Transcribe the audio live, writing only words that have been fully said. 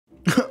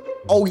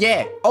Oh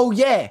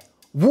yeah.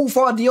 Wolf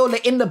Guardiola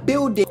in the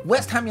building.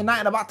 West Ham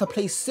United about to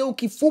play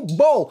silky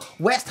football.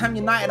 West Ham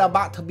United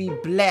about to be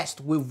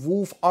blessed with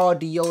Wolf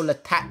Guardiola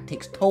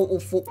tactics. Total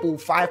football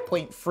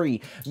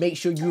 5.3. Make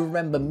sure you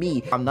remember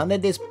me. I'm none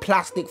of this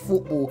plastic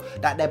football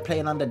that they're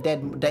playing under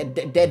dead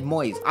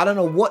Moyes. I don't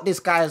know what this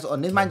guy is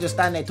on. This man just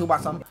standing there talking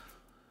about something.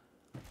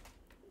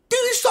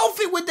 Do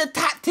something with the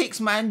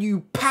tactics, man, you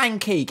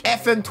pancake.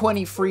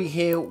 FM23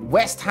 here,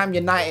 West Ham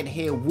United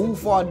here,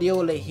 Wolf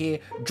Guardiola here.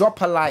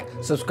 Drop a like,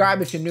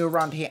 subscribe if you're new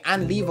around here,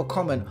 and leave a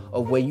comment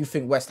of where you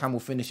think West Ham will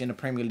finish in the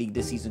Premier League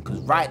this season,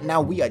 because right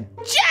now we are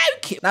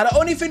joking. Now, the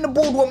only thing the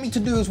board want me to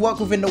do is work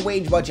within the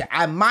wage budget.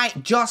 I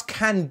might just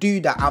can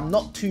do that. I'm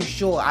not too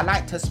sure. I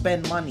like to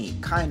spend money,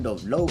 kind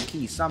of,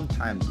 low-key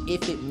sometimes,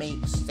 if it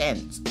makes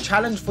sense.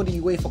 Challenge for the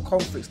UEFA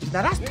Conference League.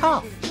 Now, that's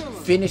tough.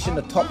 Finish in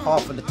the top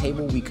half of the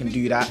table, we can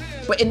do that.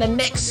 But in the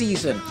next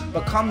season,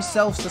 become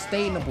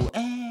self-sustainable.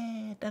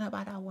 Don't know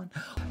about that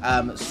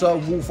one. So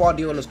Wolf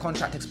Guardiola's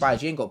contract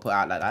expires. You ain't got to put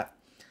out like that.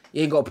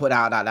 You ain't got to put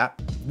out like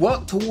that.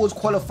 Work towards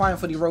qualifying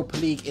for the Europa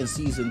League in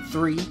Season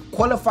 3.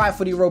 Qualify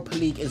for the Europa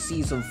League in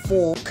Season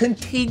 4.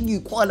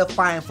 Continue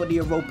qualifying for the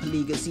Europa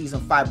League in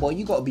Season 5. Boy,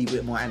 you got to be a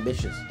bit more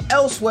ambitious.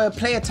 Elsewhere,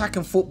 play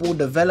attacking football.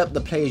 Develop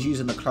the players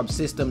using the club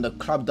system. The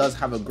club does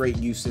have a great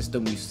youth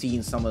system. We've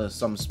seen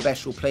some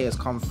special players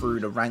come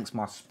through the ranks.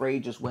 My spray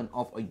just went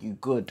off. Are you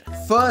good?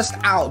 First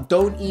out,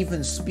 don't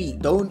even speak.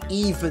 Don't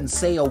even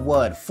say a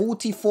word.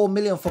 44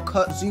 million for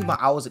Kurt Zuma,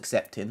 I was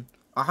accepting.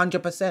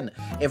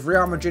 100%. If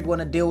Real Madrid want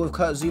to deal with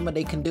Kurt Zuma,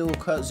 they can deal with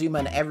Kurt Zuma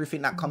and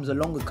everything that comes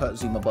along with Kurt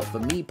Zuma. But for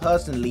me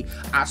personally,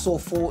 I saw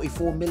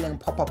 44 million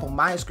pop up on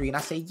my screen.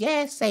 I say,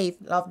 yeah, safe,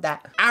 love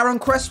that. Aaron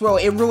Cresswell,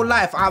 in real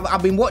life,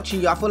 I've been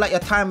watching you. I feel like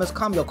your time has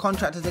come. Your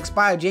contract has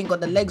expired. You ain't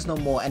got the legs no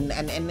more. And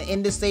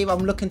in this save, I'm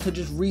looking to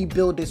just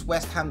rebuild this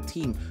West Ham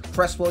team.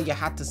 Cresswell, you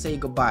had to say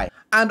goodbye.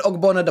 And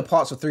Ogbonna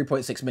departs for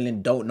 3.6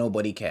 million. Don't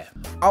nobody care.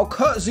 Our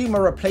Kurt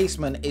Zuma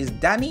replacement is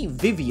Danny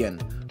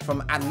Vivian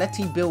from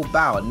Atleti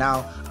Bilbao.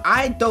 Now,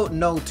 I don't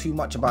know too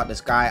much about this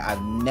guy.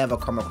 I've never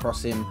come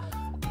across him.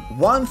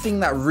 One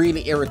thing that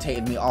really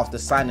irritated me after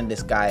signing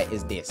this guy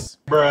is this.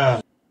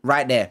 Bruh.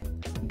 Right there.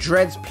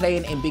 Dreads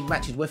playing in big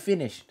matches. We're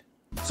finished.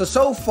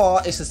 So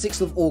far, it's the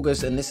 6th of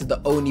August, and this is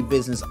the only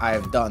business I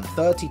have done.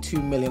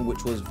 32 million,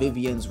 which was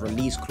Vivian's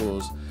release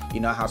clause. You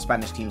know how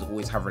Spanish teams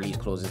always have release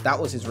clauses. That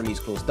was his release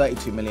clause,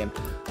 32 million.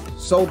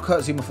 Sold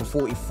Kurt Zuma for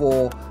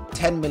 44,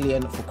 10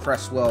 million for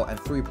Cresswell, and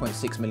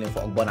 3.6 million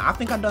for Ogbonna. I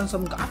think I've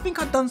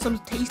done some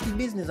tasty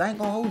business. I ain't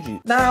gonna hold you.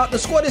 Now, the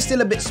squad is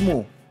still a bit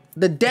small.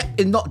 The depth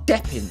is not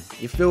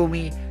depping. You feel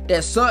me?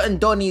 There's certain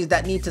Donnies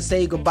that need to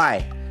say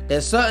goodbye.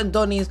 There's certain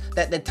Donnies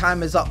that their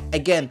time is up.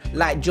 Again,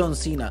 like John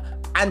Cena.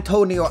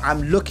 Antonio,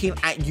 I'm looking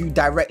at you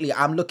directly.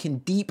 I'm looking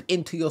deep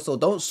into your soul.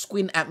 Don't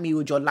squint at me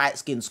with your light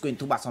skin squint.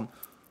 Talk about some.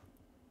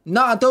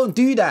 Nah, don't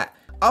do that.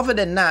 Other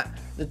than that,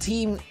 the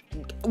team,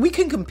 we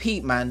can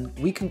compete, man.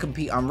 We can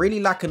compete. I'm really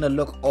liking the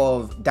look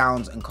of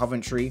Downs and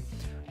Coventry.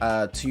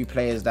 Two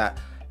players that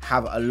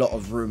have a lot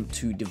of room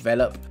to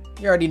develop.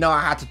 You already know I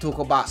had to talk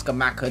about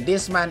Skamaka.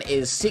 This man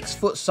is 6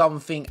 foot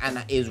something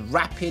and is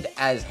rapid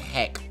as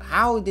heck.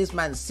 How is this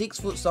man 6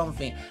 foot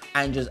something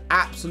and just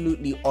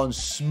absolutely on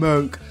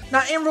smoke?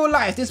 Now, in real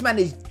life, this man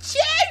is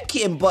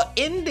joking, but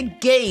in the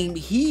game,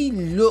 he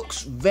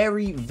looks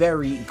very,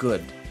 very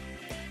good.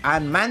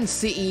 And Man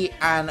City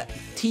and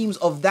teams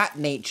of that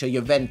nature,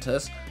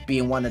 Juventus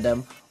being one of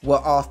them,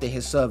 were after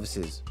his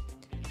services.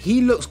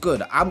 He looks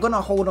good. I'm going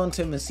to hold on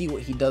to him and see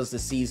what he does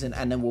this season,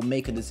 and then we'll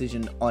make a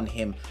decision on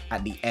him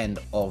at the end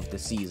of the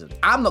season.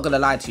 I'm not going to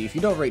lie to you. If you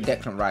don't rate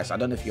Declan Rice, I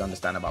don't know if you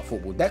understand about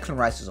football. Declan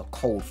Rice is a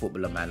cold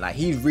footballer, man. Like,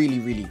 he's really,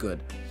 really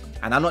good.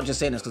 And I'm not just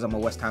saying this because I'm a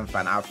West Ham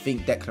fan. I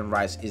think Declan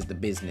Rice is the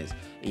business.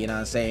 You know what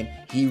I'm saying?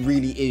 He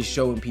really is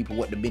showing people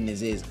what the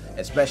business is,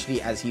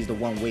 especially as he's the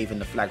one waving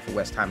the flag for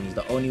West Ham. He's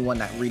the only one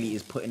that really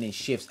is putting in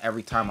shifts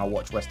every time I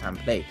watch West Ham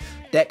play.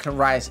 Declan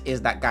Rice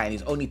is that guy, and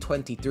he's only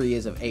 23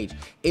 years of age.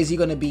 Is he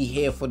going to be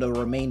here for the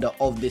remainder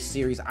of this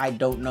series? I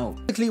don't know.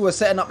 Basically, we're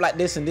setting up like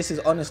this, and this is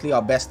honestly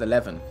our best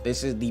 11.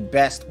 This is the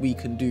best we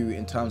can do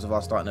in terms of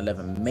our starting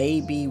 11.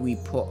 Maybe we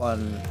put on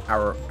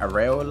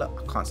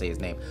Areola. I can't say his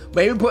name.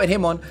 Maybe putting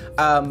him on.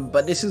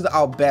 But this is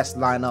our best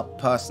lineup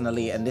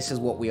personally, and this is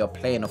what we are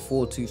playing, a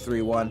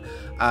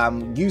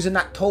 4-2-3-1, using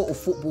that total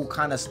football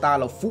kind of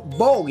style of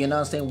football, you know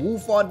what I'm saying?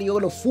 Wolf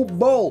Guardiola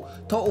football,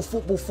 total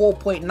football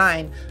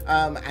 4.9,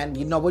 and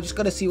you know, we're just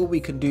gonna see what we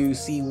can do,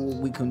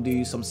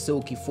 some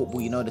silky football.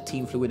 You know, the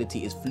team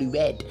fluidity is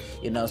fluid,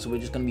 you know, so we're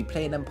just gonna be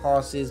playing them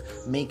passes,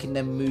 making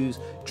them moves,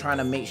 trying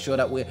to make sure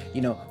that we're,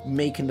 you know,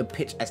 making the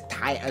pitch as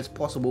tight as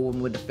possible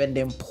when we're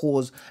defending,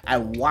 pause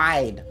and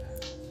wide.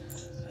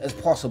 as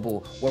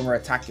possible when we're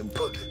attacking.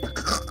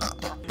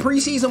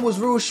 Pre-season was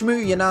real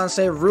smooth, you know what I'm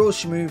saying? Real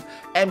smooth.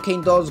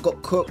 MK Dons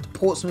got cooked,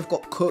 Portsmouth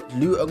got cooked,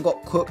 Luton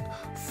got cooked,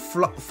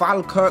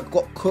 Falkirk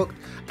got cooked,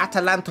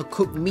 Atalanta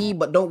cooked me,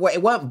 but don't worry,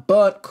 it weren't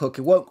burnt cook,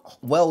 it weren't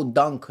well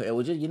done cook. It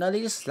was just, you know,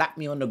 they just slapped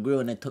me on the grill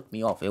and then took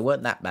me off. It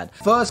weren't that bad.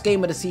 First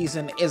game of the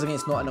season is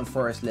against Nottingham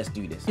Forest. Let's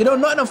do this. You know,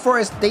 Nottingham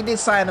Forest, they did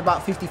sign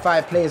about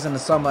 55 players in the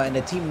summer, and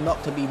the team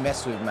not to be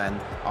messed with,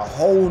 man. A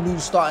whole new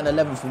starting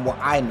 11 from what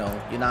I know,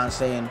 you know what I'm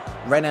saying?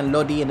 Renan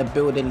Lodi in the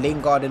building,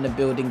 Lingard in the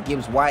building,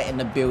 Gibbs White in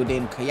the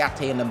building,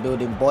 Kayate in the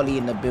building, Bolly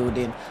in the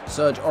building,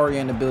 Serge Aurier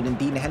in the building,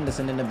 Dean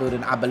Henderson in the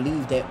building. I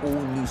believe they're all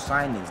new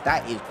signings.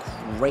 That is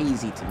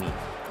crazy to me.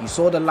 You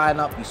saw the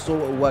lineup, you saw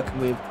what we're working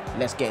with.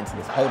 Let's get into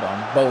this. Hold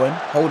on, Bowen,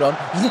 hold on.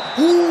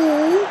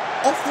 Ooh,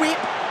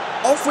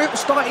 off rip,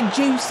 starting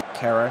juice.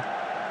 Kera,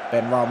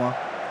 Ben Rama,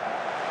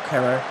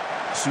 Kera,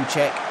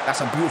 Souček.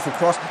 That's a beautiful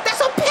cross.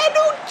 That's a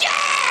penalty,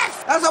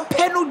 Jeff! That's a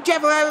penalty,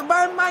 Jeff.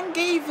 Man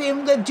gave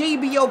him the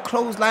JBO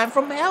clothesline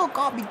from hell.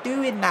 Can't be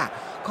doing that.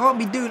 Can't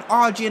be doing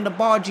RG and the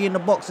Bargy in the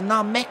box and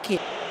now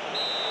Mekit.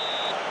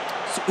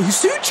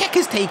 Souček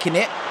is taking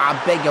it. I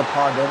beg your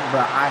pardon,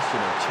 but I should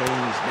have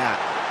changed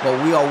that. But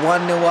we are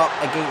 1-0 up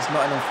against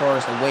Nottingham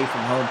Forest away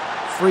from home.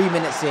 3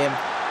 minutes in.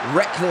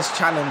 Reckless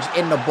challenge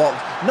in the box.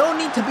 No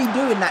need to be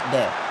doing that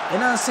there. You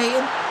know what I'm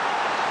saying?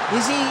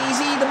 Is he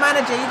the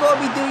manager? You gotta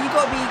be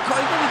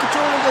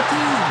controlling your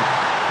team.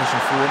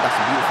 Pushing forward. That's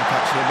a beautiful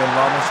touch here. Ben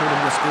Rama, show them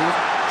your skills.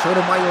 Show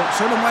them why you're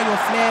Flair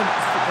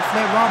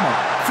Rama.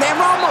 Flair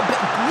Rama, but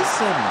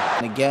listen.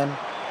 And again,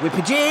 whip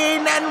it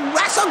in, and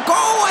that's a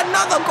goal.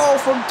 Another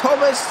goal from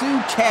Thomas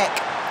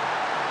Souček.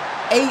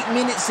 8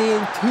 minutes in,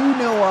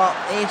 2-0 up.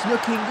 It's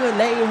looking good.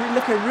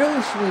 Looking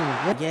real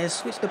smooth. Yeah,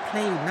 switch the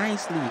play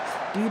nicely.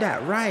 Do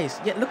that, Rice.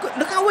 Yeah, look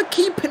how we're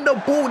keeping the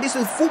ball. This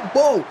is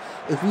football.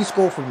 If we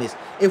score from this,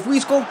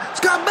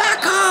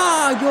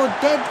 Skabaka, you're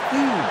dead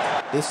food.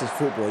 This is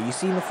football. You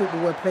seen the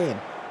football we're playing.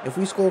 If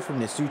we score from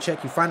this,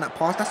 Souček, you find that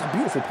pass. That's a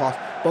beautiful pass.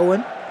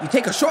 Bowen, you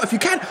take a shot if you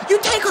can. You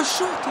take a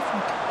shot if you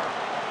can.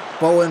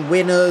 Bowen,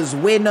 winners,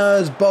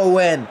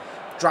 Bowen.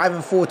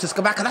 Driving forward to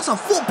Skabaka. That's a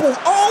football.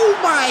 Oh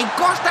my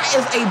gosh, that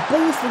is a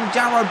ball from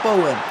Jarrod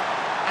Bowen.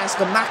 And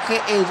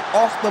Skabaka is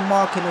off the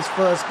mark in his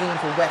first game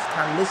for West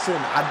Ham. Listen,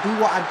 I do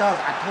what I does.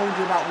 I told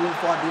you about Wolf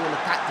Guardiola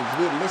tactics.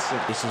 Yeah,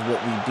 listen. This is what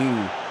we do.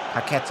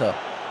 Paqueta.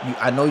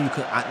 I know you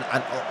can.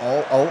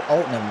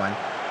 Never mind.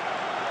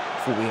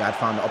 Thought we had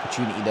found the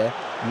opportunity there.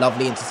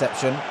 Lovely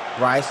interception.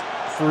 Rice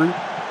through.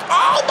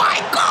 Oh my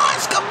God,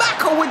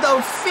 Skabaka with a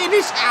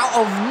finish out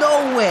of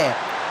nowhere.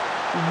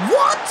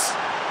 What?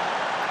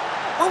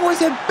 Oh,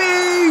 it's a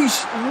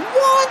beast!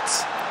 What?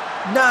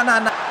 No.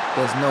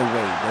 There's no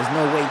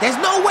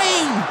way!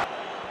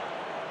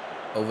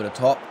 Over the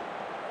top.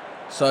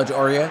 Serge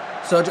Aurier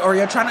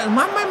trying to...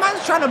 My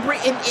man's trying to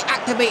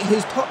activate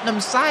his Tottenham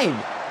side.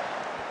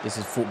 This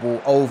is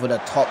football over the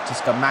top to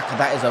Skabaka.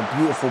 That is a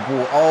beautiful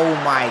ball. Oh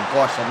my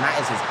gosh, and that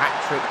is his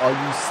hat-trick. Are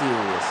you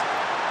serious?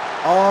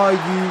 Are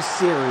you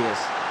serious?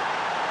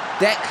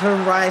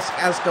 Declan Rice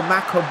and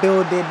Skabaka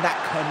building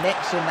that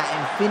connection, that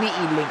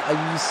infinity link. Are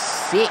you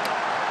sick?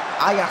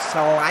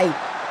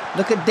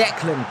 Look at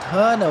Declan,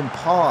 turn and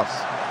pass.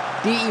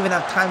 Didn't even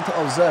have time to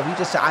observe. He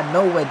just said, I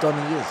know where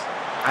Donny is.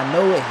 I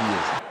know where he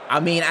is. I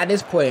mean, at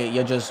this point,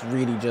 you're just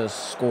really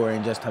just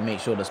scoring just to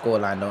make sure the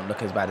scoreline don't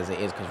look as bad as it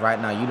is. Because right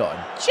now, you lot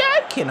are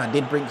joking. I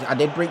did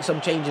bring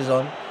some changes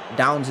on.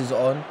 Downs is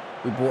on.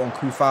 We brought on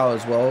Kufau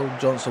as well.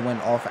 Johnson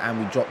went off and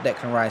we dropped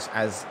Declan Rice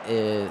as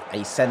a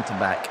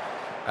centre-back.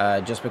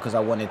 Just because I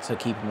wanted to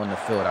keep him on the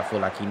field. I feel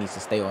like he needs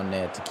to stay on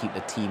there to keep the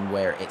team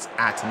where it's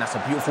at. And that's a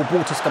beautiful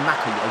ball to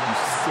Skabaka. Are you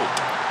sick?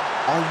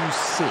 Are you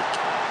sick?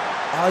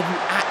 Are you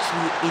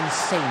actually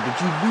insane? Did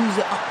you lose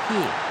it up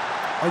here?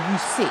 Are you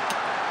sick?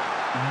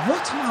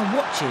 What am I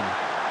watching?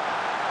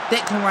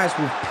 Declan Rice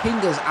with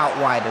pingers out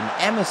wide, and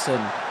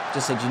Emerson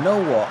just said, you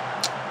know what?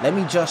 Let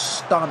me just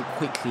stunt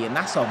quickly, and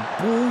that's a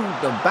ball.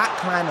 The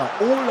backline are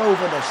all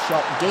over the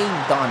shop.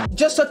 Game done.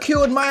 Just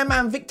secured my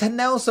man Victor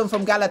Nelson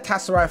from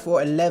Galatasaray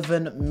for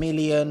 11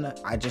 million.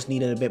 I just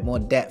needed a bit more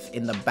depth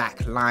in the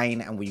back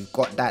line, and we've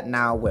got that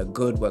now. We're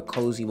good, we're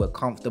cozy, we're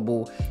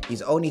comfortable.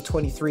 He's only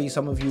 23.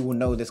 Some of you will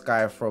know this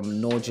guy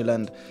from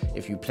Norgeland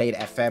if you played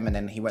FM, and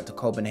then he went to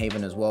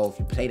Copenhagen as well. If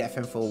you played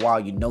FM for a while,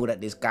 you know that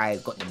this guy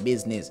has got the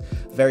business.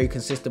 Very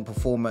consistent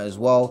performer as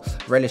well.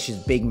 Relishes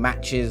big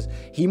matches.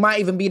 He might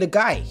even be the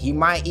guy. He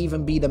might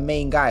even be the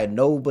main guy.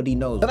 Nobody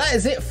knows. So that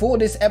is it for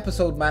this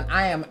episode, man.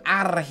 I am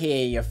out of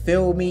here. You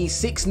feel me?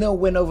 6-0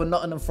 win over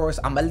Nottingham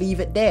Forest. I'm gonna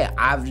leave it there.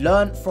 I've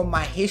learned from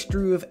my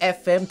history of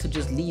FM to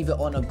just leave it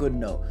on a good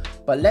note.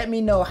 But let me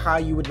know how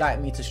you would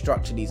like me to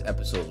structure these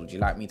episodes. Would you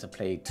like me to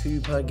play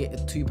two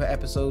per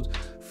episode,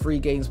 3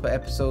 games per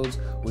episode?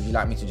 Would you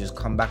like me to just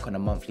come back on a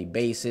monthly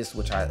basis?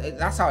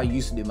 That's how I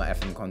used to do my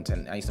FM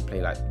content. I used to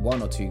play like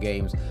 1 or 2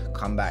 games,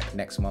 come back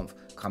next month,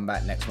 come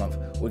back next month.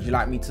 Would you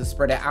like me to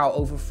spread it out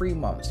over over 3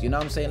 months. You know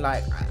what I'm saying?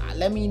 Like,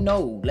 let me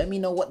know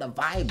what the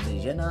vibes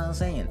is, you know what I'm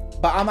saying?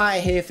 But I'm out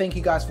of here. Thank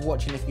you guys for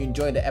watching. If you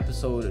enjoyed the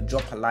episode,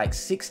 drop a like.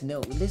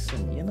 6-0,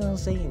 listen, you know what I'm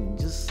saying?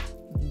 Just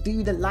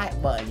do the like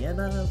button, you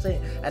know what I'm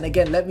saying? And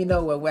again, let me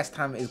know where West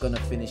Ham is going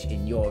to finish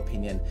in your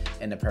opinion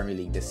in the Premier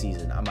League this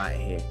season. I'm out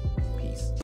of here. Peace.